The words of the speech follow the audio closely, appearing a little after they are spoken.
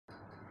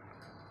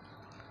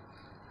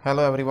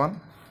Hello everyone,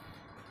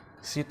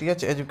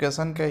 CTH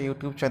education के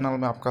YouTube channel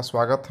में आपका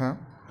स्वागत है।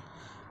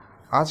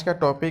 आज का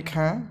टॉपिक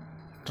है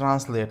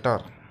ट्रांसलेटर।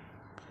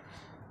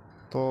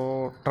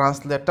 तो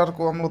ट्रांसलेटर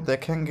को हम लोग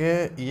देखेंगे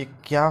ये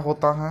क्या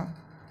होता है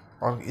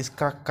और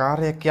इसका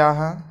कार्य क्या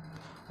है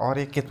और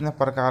ये कितने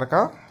प्रकार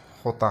का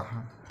होता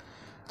है।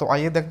 तो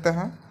आइए देखते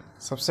हैं।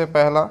 सबसे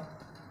पहला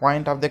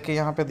पॉइंट आप देखिए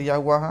यहाँ पे दिया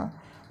हुआ है,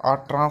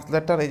 और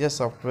translator is a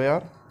software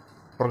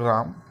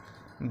program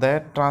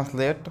that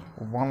translate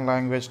one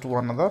language to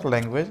another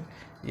language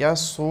या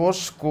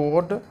source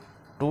code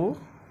to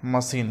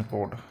machine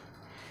code.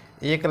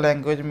 एक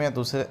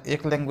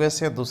लैंग्वेज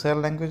से दूसरे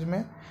लैंग्वेज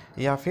में,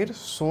 या फिर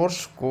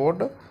source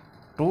code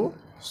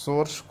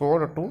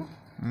to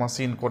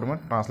machine code में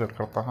ट्रांसलेट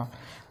करता है।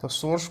 तो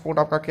सोर्स कोड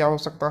आपका क्या हो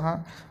सकता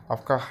है?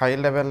 आपका हाई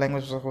लेवल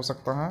लैंग्वेज हो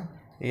सकता है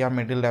या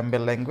मिडिल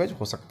लेवल लैंग्वेज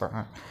हो सकता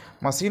है।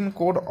 Machine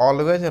code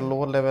always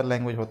low level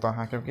language होता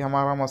है, क्योंकि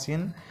हमारा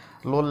मशीन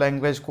लो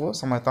लैंग्वेज को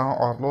समझता है,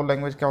 और लो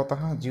लैंग्वेज क्या होता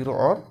है? 0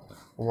 और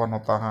 1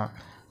 होता है।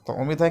 तो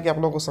उम्मीद है कि आप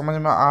लोगों को समझ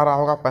में आ रहा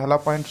होगा। पहला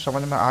पॉइंट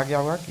समझ में आ गया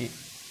होगा कि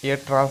ये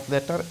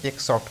ट्रांसलेटर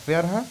एक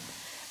सॉफ्टवेयर है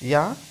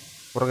या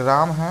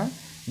प्रोग्राम है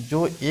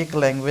जो एक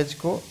लैंग्वेज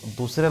को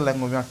दूसरे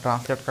लैंग्वेज में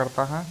ट्रांसलेट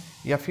करता है,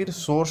 या फिर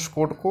सोर्स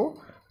कोड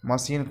को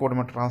मशीन कोड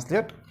में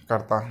ट्रांसलेट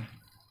करता है।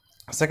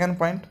 सेकेंड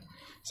पॉइंट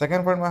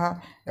में है,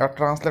 ए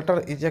translator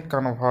is a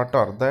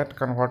converter that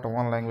convert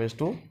one language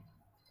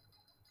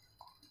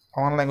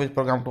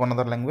program to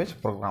another language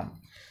program.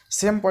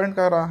 Same point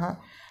कह रहा है,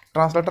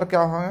 ट्रांसलेटर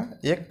क्या है?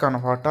 एक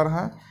कन्वर्टर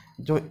है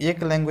जो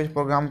एक लैंग्वेज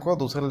प्रोग्राम को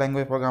दूसरे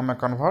लैंग्वेज प्रोग्राम में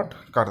कन्वर्ट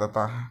कर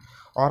देता है,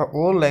 और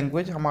वो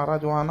लैंग्वेज हमारा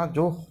जो है ना,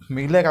 जो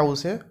मिलेगा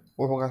उसे,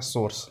 वो होगा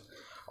सोर्स,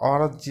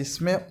 और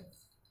जिसमें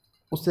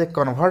उसे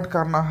कन्वर्ट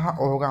करना है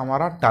वो होगा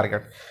हमारा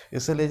टारगेट।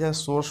 इसीलिए जो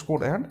source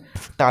code and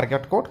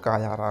target code कहा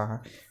जा रहा है।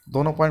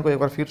 दोनों पॉइंट को एक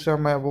बार फिर से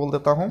मैं बोल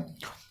देता हूँ।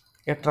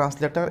 ये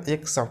ट्रांसलेटर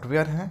एक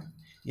सॉफ्टवेयर है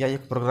या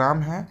एक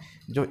प्रोग्राम है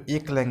जो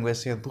एक लैंग्वेज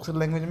से दूसरे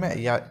लैंग्वेज में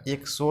या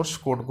एक सोर्स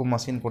कोड को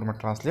मशीन कोड में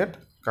ट्रांसलेट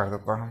कर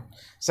देता है।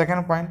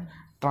 सेकेंड पॉइंट,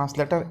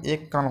 ट्रांसलेटर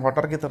एक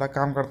कन्वर्टर की तरह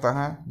काम करता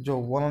है जो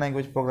वन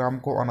लैंग्वेज प्रोग्राम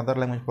को अनदर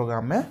लैंग्वेज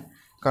प्रोग्राम में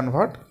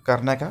कन्वर्ट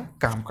करने का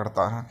काम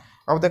करता है।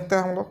 अब देखते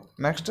हैं हम लोग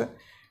नेक्स्ट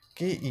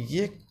कि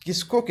ये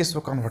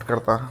किसको कन्वर्ट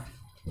करता है।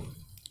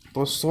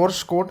 तो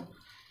सोर्स कोड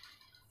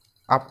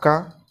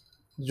आपका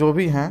जो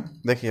भी है,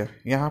 देखिए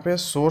यहाँ पे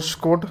source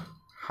code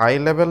high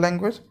level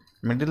language,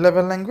 middle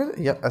level language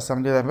या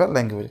असेंबली लेवल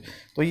लैंग्वेज।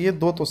 तो ये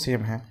दो तो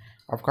सेम है।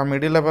 आपका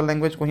मिडिल लेवल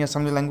लैंग्वेज को ही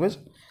असेंबली लैंग्वेज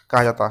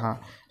कहा जाता है।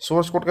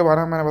 सोर्स कोड के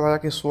बारे में मैंने बताया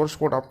कि सोर्स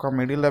कोड आपका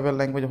मिडिल लेवल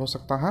लैंग्वेज हो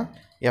सकता है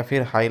या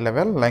फिर हाई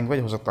लेवल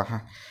लैंग्वेज हो सकता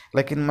है,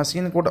 लेकिन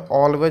मशीन कोड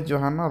ऑलवेज जो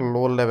है ना,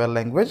 लो लेवल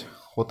लैंग्वेज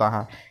होता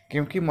है,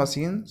 क्योंकि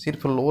मशीन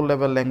सिर्फ लो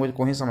लेवल लैंग्वेज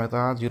को ही समझता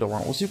है, 0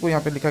 1। उसी को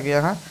यहाँ पे लिखा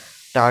गया है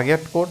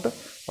target code,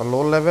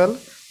 low level,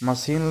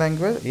 machine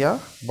language या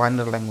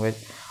बाइनरी लैंग्वेज।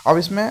 अब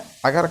इसमें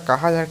अगर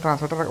कहा जाए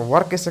ट्रांसलेटर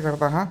वर्क कैसे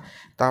करता है,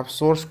 तो आप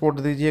सोर्स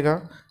कोड दीजिएगा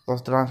तो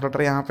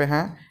ट्रांसलेटर यहाँ पे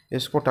है,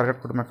 इसको टारगेट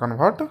कोड में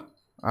कन्वर्ट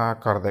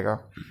कर देगा।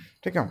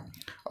 ठीक है।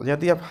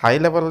 यदि आप हाई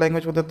लेवल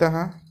लैंग्वेज को देते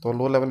हैं तो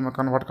लो लेवल में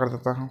कन्वर्ट कर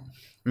देता है,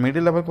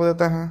 मिडिल लेवल को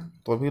देते हैं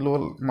तो भी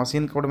लो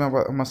मशीन कोड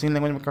में मशीन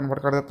लैंग्वेज में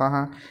कन्वर्ट कर देता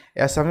है,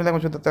 असेंबली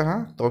लैंग्वेज को देते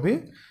हैं तो भी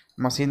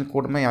मशीन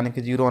कोड में यानी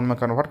कि 0 1 में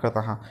कन्वर्ट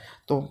करता है।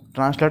 तो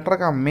ट्रांसलेटर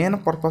का मेन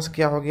पर्पस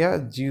क्या हो गया?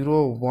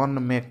 0 1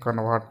 में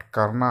कन्वर्ट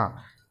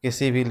करना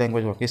किसी भी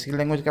लैंग्वेज हो। किसी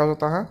लैंग्वेज क्या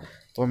होता है?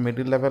 तो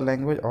मिडिल लेवल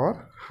लैंग्वेज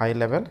और हाई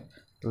लेवल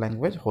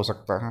लैंग्वेज हो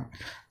सकता है।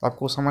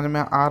 आपको समझ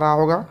में आ रहा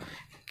होगा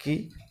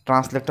कि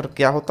ट्रांसलेटर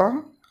क्या होता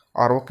है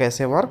और वो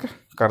कैसे वर्क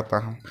करता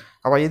है।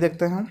 अब आइए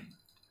देखते हैं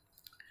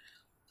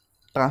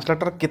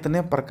ट्रांसलेटर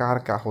कितने प्रकार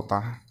का होता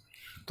है।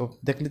 तो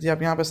देख लीजिए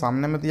आप यहाँ पे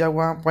सामने में दिया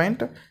हुआ है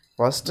point.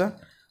 First,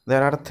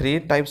 there are 3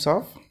 types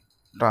of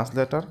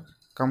translator: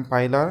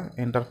 compiler,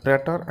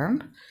 interpreter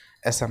and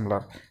assembler.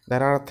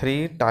 There are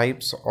 3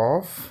 types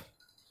of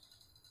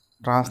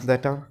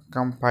translator,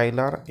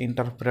 compiler,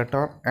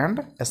 interpreter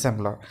and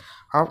assembler.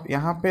 अब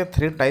यहाँ पे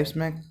 3 टाइप्स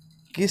में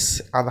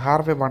किस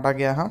आधार पे बांटा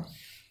गया है?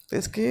 तो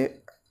इसके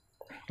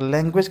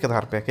लैंग्वेज के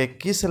आधार पे कि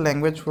किस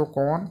लैंग्वेज को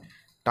कौन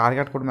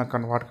टारगेट कोड में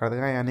कन्वर्ट कर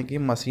देगा, यानी कि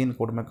मशीन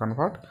कोड में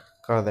कन्वर्ट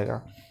कर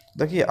देगा।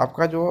 देखिए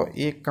आपका जो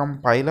एक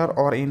कंपाइलर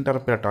और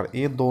इंटरप्रेटर,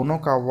 ये दोनों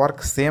का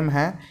वर्क सेम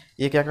है।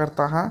 ये क्या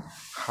करता है?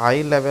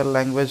 हाई लेवल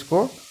लैंग्वेज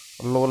को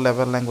लो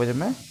लेवल लैंग्वेज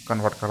में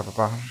कन्वर्ट कर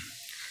देता है,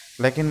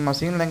 लेकिन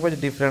मशीन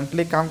लैंग्वेज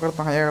डिफरेंटली काम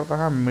करता है। क्या करता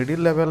है?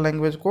 मिडिल लेवल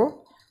लैंग्वेज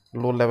को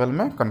लो लेवल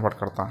में कन्वर्ट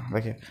करता है।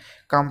 देखिए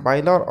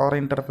कंपाइलर और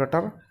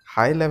इंटरप्रेटर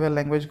हाई लेवल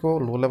लैंग्वेज को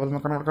लो लेवल में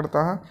कन्वर्ट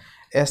करता है।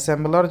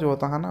 असेंबलर जो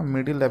होता है ना,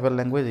 मिडिल लेवल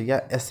लैंग्वेज या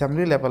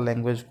असेंबली लेवल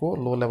लैंग्वेज को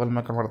लो लेवल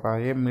में कन्वर्ट करता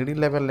है। ये मिडिल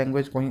लेवल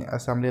लैंग्वेज को ही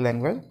असेंबली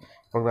लैंग्वेज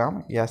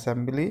प्रोग्राम या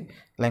असेंबली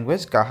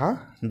लैंग्वेज कहा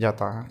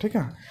जाता है। ठीक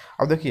है।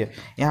 अब देखिए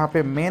यहाँ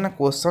पे मेन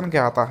क्वेश्चन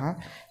क्या आता है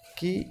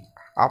कि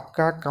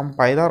आपका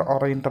कंपाइलर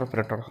और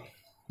इंटरप्रेटर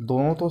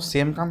दोनों तो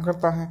सेम काम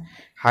करता है,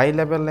 हाई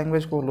लेवल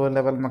लैंग्वेज को लो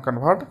लेवल में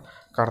कन्वर्ट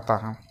करता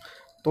है।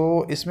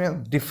 तो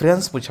इसमें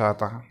डिफरेंस पूछा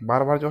जाता है,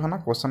 बार बार जो है ना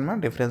क्वेश्चन में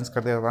डिफरेंस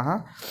कर दिया जाता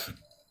है।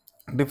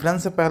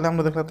 डिफरेंस से पहले हम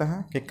लोग देख लेते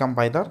हैं कि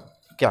कंपाइलर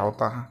क्या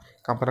होता है।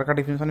 कंपाइलर का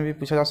डिफिनेशन भी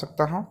पूछा जा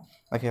सकता है।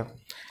 देखिए,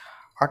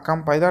 अ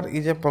कंपाइलर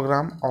इज ए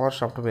प्रोग्राम और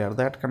software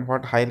that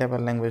convert high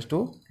level language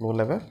to low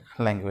level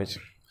language.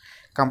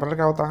 Compiler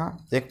क्या होता है?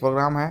 एक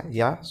प्रोग्राम है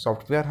या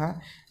सॉफ्टवेयर है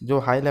जो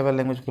हाई लेवल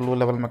लैंग्वेज को लो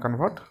लेवल में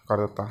कन्वर्ट कर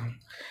देता है।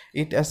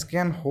 It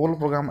scan whole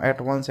programme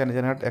eight once and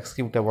generate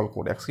executable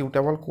code.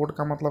 Executable code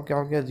का मतलब क्या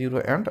हो गया?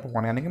 0 एंड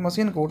 1, यानी कि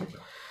मशीन कोड।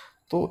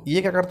 तो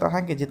ये क्या करता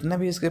है कि जितने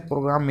भी इसके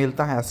प्रोग्राम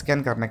मिलता है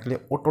स्कैन करने के लिए,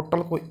 वो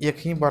टोटल को एक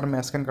ही बार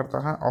में स्कैन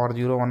करता है और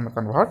 0-1 में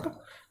कन्वर्ट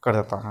कर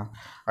देता है।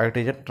 और it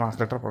is a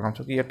translator programme.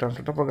 चूँकि ये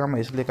ट्रांसलेटर प्रोग्राम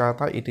है इसलिए कहा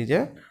था it is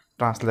a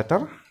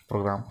translator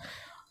programme.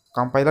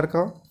 Compiler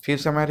का फिर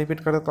से मैं रिपीट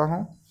कर देता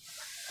हूँ।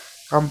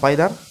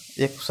 कंपाइलर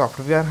एक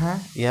सॉफ्टवेयर है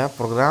या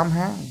प्रोग्राम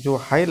है जो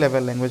हाई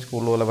लेवल लैंग्वेज को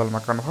लो लेवल में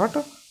कन्वर्ट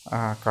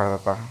कर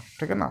देता है।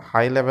 ठीक है ना,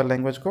 हाई लेवल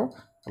लैंग्वेज को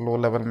लो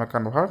लेवल में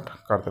कन्वर्ट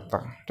कर देता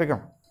है। ठीक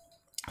है।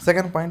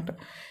 सेकेंड पॉइंट,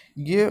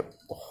 ये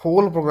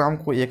होल प्रोग्राम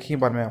को एक ही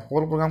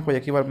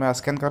बार में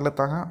स्कैन कर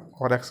लेता है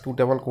और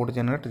executable code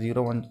generate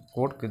 0-1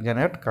 code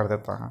generate कर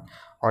देता है,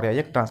 और यह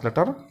एक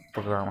ट्रांसलेटर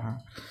प्रोग्राम है।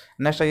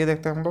 नेक्स्ट आइए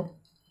देखते हैं हम लोग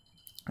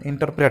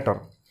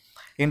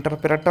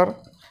इंटरप्रेटर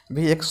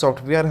भी एक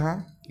सॉफ्टवेयर है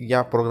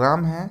या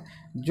प्रोग्राम है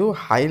जो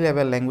हाई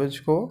लेवल लैंग्वेज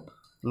को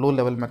लो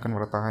लेवल में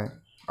कन्वर्ट करता है।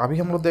 अभी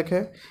हम लोग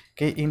देखें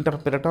कि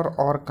इंटरप्रेटर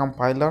और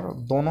कंपाइलर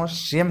दोनों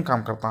सेम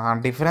काम करता है।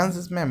 डिफरेंस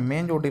इसमें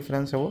मेन जो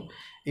डिफरेंस है वो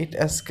it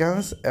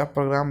scans A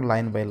program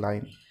line by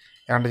line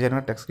and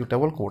generate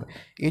executable code.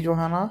 ये जो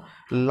है ना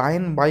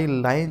लाइन बाय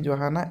लाइन जो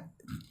है ना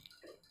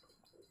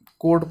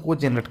कोड को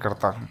जनरेट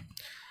करता है।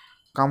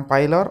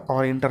 कंपाइलर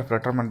और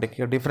इंटरप्रेटर में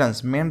देखिए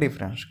difference, main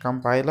difference,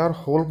 compiler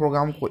whole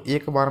programme को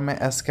एक बार में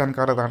स्कैन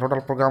कर देता है टोटल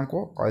प्रोग्राम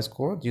को और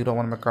इसको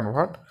 0-1 में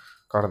कन्वर्ट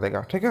कर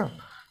देगा। ठीक है।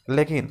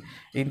 लेकिन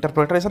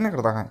इंटरप्रेटर ऐसा नहीं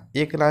करता है,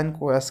 एक लाइन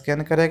को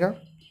स्कैन करेगा,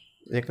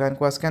 एक लाइन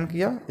को स्कैन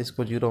किया,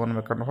 इसको 0-1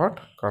 में कन्वर्ट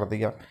कर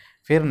दिया,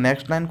 फिर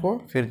नेक्स्ट लाइन को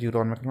फिर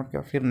 0-1 में कन्वर्ट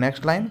किया, फिर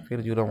नेक्स्ट लाइन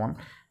फिर 0-1,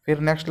 फिर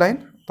नेक्स्ट लाइन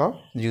तो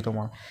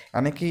 0-1,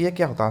 यानी कि ये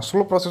क्या होता है?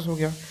 स्लो प्रोसेस हो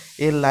गया।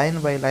 ये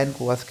लाइन बाय लाइन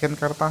को स्कैन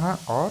करता है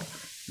और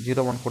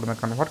 0-1 कोड में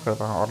कन्वर्ट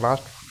करता है। और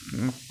लास्ट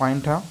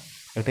पॉइंट है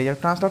it is a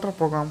translator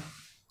programme.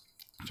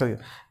 चलिए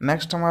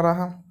नेक्स्ट हमारा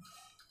है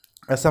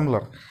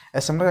असेंबलर।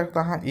 असेंबलर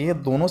क्या है? ये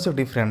दोनों से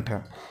डिफरेंट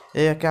है।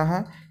 ये क्या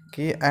है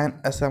कि N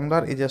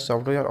assembler is a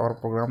software और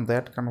programme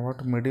that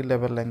convert middle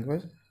level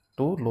language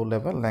to low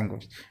level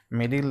language.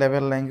 Middle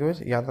level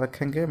language याद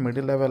रखेंगे,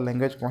 मिडिल लेवल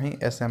लैंग्वेज को ही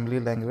असेंबली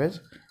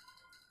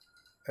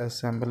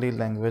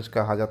लैंग्वेज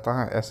कहा जाता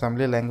है।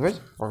 Assembly language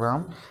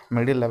program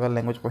middle level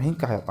language को ही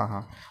कहा जाता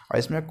है और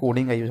इसमें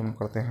कोडिंग का यूज हम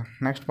करते हैं।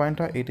 नेक्स्ट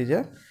पॉइंट है it is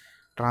a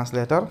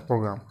translator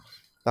programme.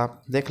 तो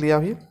आप देख लिया,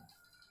 अभी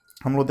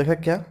हम लोग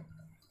देखें क्या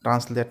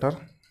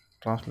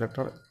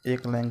ट्रांसलेटर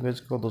एक लैंग्वेज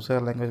को दूसरे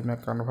लैंग्वेज में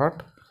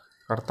कन्वर्ट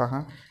करता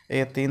है।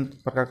 ये 3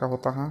 प्रकार का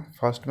होता है।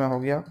 फर्स्ट में हो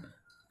गया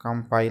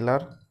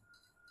compiler,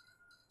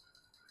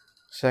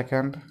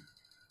 second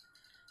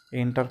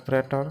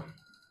interpreter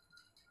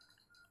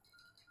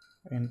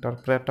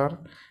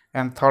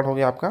and third हो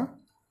गया आपका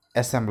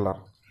असेंबलर।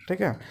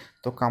 ठीक है।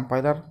 तो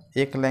कंपाइलर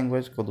एक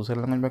लैंग्वेज को दूसरे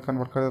लैंग्वेज में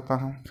कन्वर्ट कर देता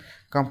है,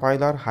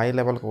 कंपाइलर हाई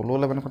लेवल को लो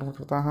लेवल में कन्वर्ट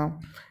करता है,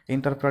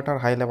 इंटरप्रेटर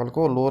हाई लेवल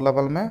को लो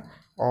लेवल में,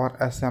 और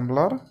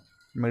असेंबलर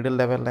मिडिल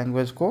लेवल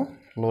लैंग्वेज को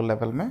लो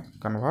लेवल में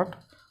कन्वर्ट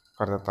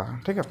कर देता है।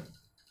 ठीक है।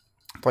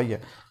 तो ये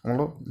हम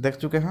लोग देख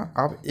चुके हैं।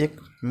 अब एक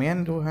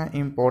मेन जो है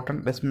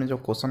इम्पोर्टेंट इसमें जो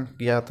क्वेश्चन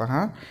किया जाता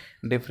है,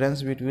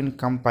 difference between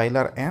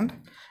compiler and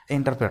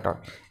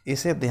interpreter,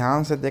 इसे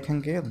ध्यान से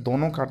देखेंगे,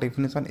 दोनों का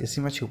डिफिनेशन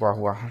इसी में छुपा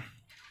हुआ है।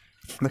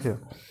 देखिए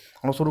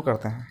हम लोग शुरू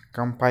करते हैं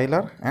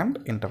कंपाइलर एंड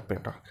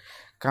इंटरप्रेटर।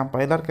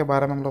 कंपाइलर के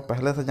बारे में हम लोग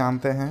पहले से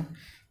जानते हैं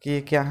कि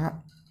ये क्या है,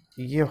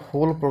 ये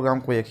होल प्रोग्राम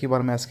को एक ही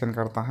बार में स्कैन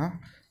करता है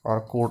और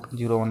कोड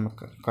 0-1 में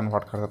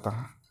कन्वर्ट कर देता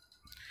है,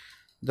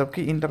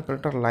 जबकि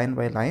interpreter line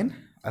by line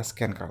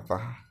scan करता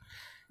है।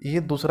 ये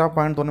दूसरा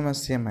पॉइंट दोनों में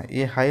सेम है,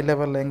 ये हाई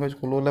लेवल लैंग्वेज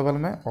को लो लेवल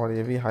में और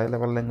ये भी हाई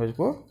लेवल लैंग्वेज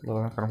को लो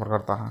लेवल में कन्वर्ट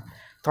करता है।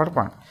 थर्ड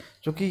पॉइंट,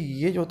 क्योंकि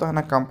ये जो होता है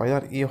ना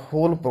कंपाइलर, ये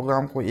होल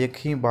प्रोग्राम को एक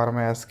ही बार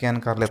में स्कैन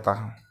कर लेता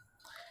है,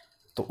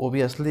 तो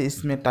ओबियसली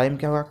इसमें टाइम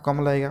क्या होगा?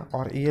 कम लगेगा,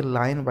 और ये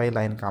लाइन बाय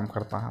लाइन काम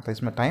करता है तो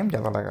इसमें टाइम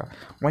ज़्यादा लगेगा।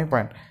 वही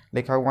पॉइंट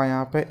लिखा हुआ है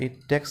यहाँ पे, इट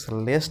टेक्स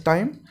लेस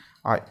टाइम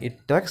और इट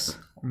टेक्स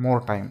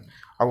मोर टाइम।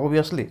 अब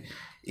ओबियसली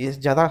ये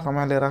ज़्यादा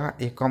समय ले रहा है,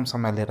 ये कम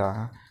समय ले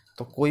रहा है,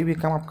 तो कोई भी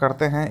काम आप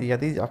करते हैं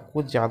यदि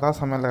आपको ज़्यादा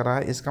समय लग रहा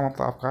है, इसका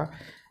मतलब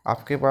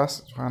आपके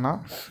पास जो है ना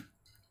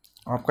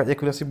आपका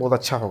एक्यूरेसी बहुत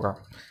अच्छा होगा।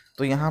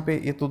 तो यहाँ पे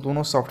ये तो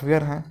दोनों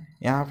सॉफ्टवेयर हैं।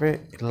 यहाँ पे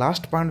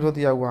लास्ट पॉइंट जो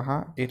दिया हुआ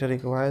है, it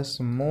requires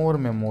more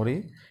memory,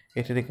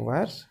 it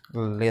requires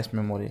less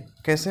memory.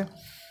 कैसे?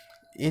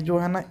 ये जो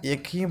है ना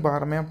एक ही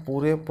बार में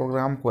पूरे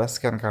प्रोग्राम को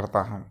स्कैन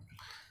करता है,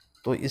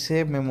 तो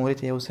इसे मेमोरी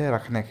चाहिए उसे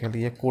रखने के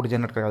लिए, कोड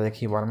जनरेट करेगा एक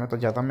ही बार में, तो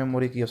ज़्यादा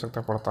मेमोरी की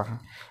आवश्यकता पड़ता है।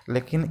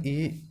 लेकिन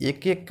ये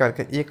एक एक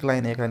करके एक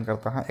लाइन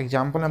करता है।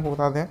 एग्जाम्पल मैं आपको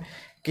बता दें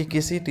कि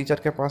किसी टीचर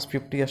के पास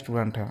 50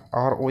 स्टूडेंट है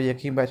और वो एक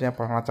ही बैच में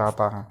पढ़ना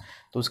चाहता है,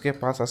 तो उसके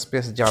पास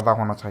स्पेस ज़्यादा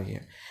होना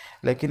चाहिए।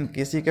 लेकिन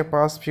किसी के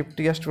पास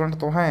 50 स्टूडेंट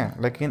तो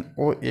हैं, लेकिन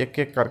वो एक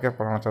एक करके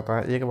पढ़ना चाहता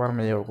है, एक बार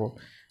में ये को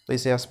तो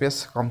इसे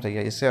स्पेस कम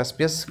चाहिए, इससे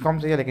स्पेस कम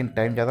चाहिए लेकिन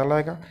टाइम ज़्यादा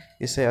लगेगा,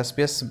 इससे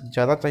स्पेस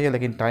ज़्यादा चाहिए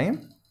लेकिन टाइम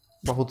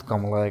बहुत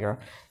कम लगेगा।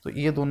 तो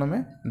ये दोनों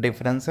में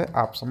डिफरेंस है,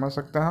 आप समझ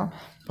सकते हैं।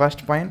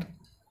 फर्स्ट पॉइंट,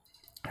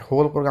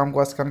 होल प्रोग्राम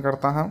को स्कैन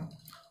करता है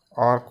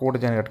और कोड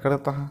जनरेट कर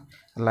देता है,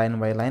 लाइन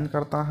बाय लाइन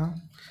करता है।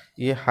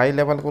 ये हाई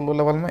लेवल को लो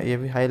लेवल में, ये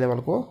भी हाई लेवल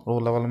को लो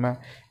लेवल में।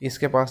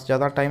 इसके पास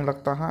ज़्यादा टाइम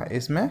लगता है,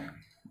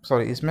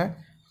 इसमें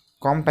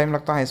कम टाइम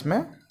लगता है,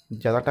 इसमें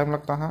ज़्यादा टाइम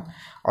लगता है।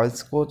 और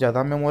इसको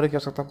ज़्यादा मेमोरी की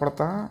आवश्यकता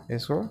पड़ता है,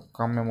 इसको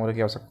कम मेमोरी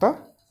की आवश्यकता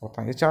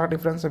होता है। ये 4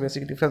 डिफरेंस है,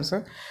 बेसिक डिफरेंस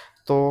है।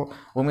 तो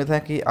उम्मीद है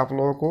कि आप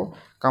लोगों को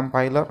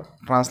कंपाइलर,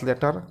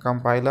 ट्रांसलेटर,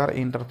 कंपाइलर,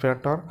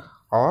 इंटरप्रेटर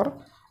और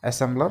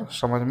असेंबलर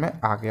समझ में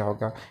आ गया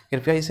होगा।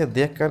 कृपया इसे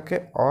देख करके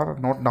और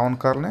नोट डाउन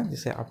कर लें,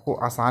 जिससे आपको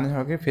आसानी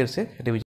होगी फिर से रिवीजन।